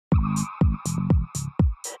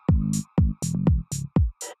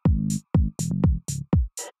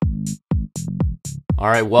All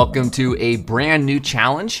right, welcome to a brand new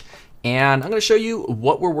challenge, and I'm going to show you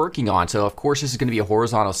what we're working on. So of course this is going to be a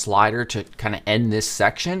horizontal slider to kind of end this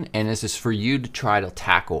section, and this is for you to try to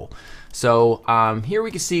tackle. So here we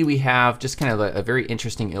can see we have just kind of a very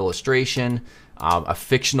interesting illustration, a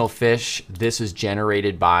fictional fish. This is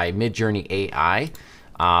generated by Midjourney AI,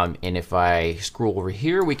 and if I scroll over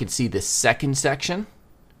here we can see the second section.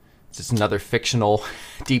 It's just another fictional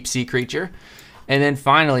deep sea creature. And then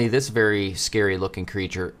finally, this very scary looking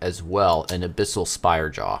creature as well, an abyssal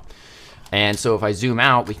spirejaw. And so if I zoom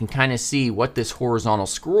out, we can kind of see what this horizontal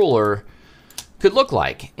scroller could look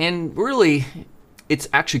like. And really, it's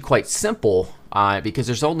actually quite simple because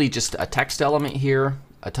there's only just a text element here,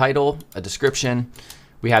 a title, a description.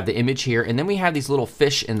 We have the image here, and then we have these little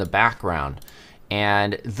fish in the background.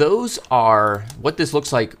 And those are what this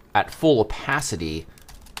looks like at full opacity.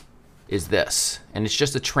 Is this, and it's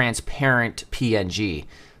just a transparent PNG.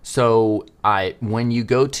 So when you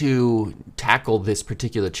go to tackle this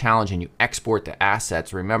particular challenge and you export the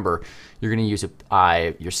assets, remember you're going to use your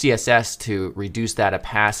CSS to reduce that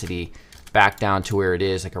opacity back down to where it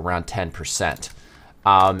is, like around 10%.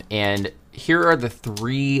 And here are the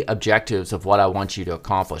three objectives of what I want you to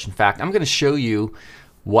accomplish. In fact, I'm going to show you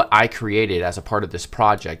what I created as a part of this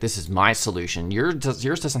project. This is my solution. Yours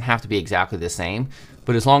doesn't have to be exactly the same,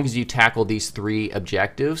 but as long as you tackle these three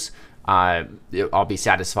objectives, I'll be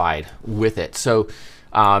satisfied with it. So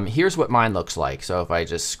here's what mine looks like. So if I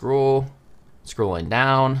just scrolling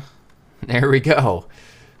down, there we go.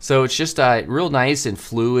 So it's just real nice and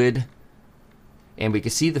fluid. And we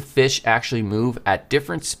can see the fish actually move at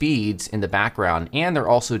different speeds in the background, and they're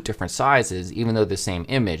also different sizes, even though the same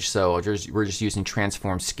image. So we're just using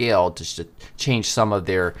transform scale just to change some of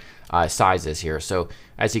their sizes here. So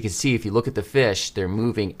as you can see, if you look at the fish, they're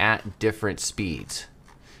moving at different speeds.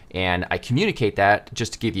 And I communicate that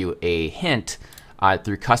just to give you a hint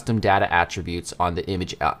through custom data attributes on the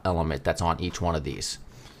image element that's on each one of these.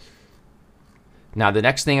 Now the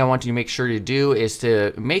next thing I want you to make sure to do is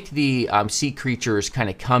to make the sea creatures kind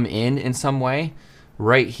of come in some way.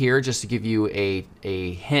 Right here, just to give you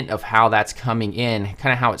a hint of how that's coming in,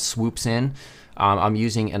 kind of how it swoops in. I'm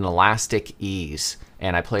using an elastic ease,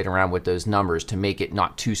 and I played around with those numbers to make it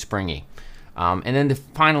not too springy. And then the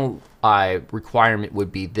final requirement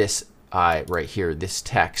would be this right here, this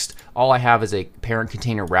text. All I have is a parent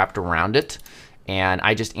container wrapped around it, and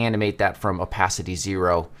I just animate that from opacity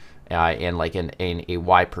 0 and like a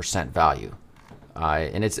Y% value.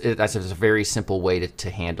 And that's a very simple way to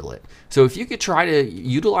handle it. So if you could try to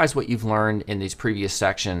utilize what you've learned in these previous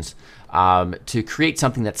sections to create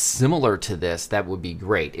something that's similar to this, that would be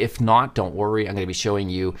great. If not, don't worry, I'm going to be showing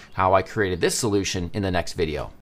you how I created this solution in the next video.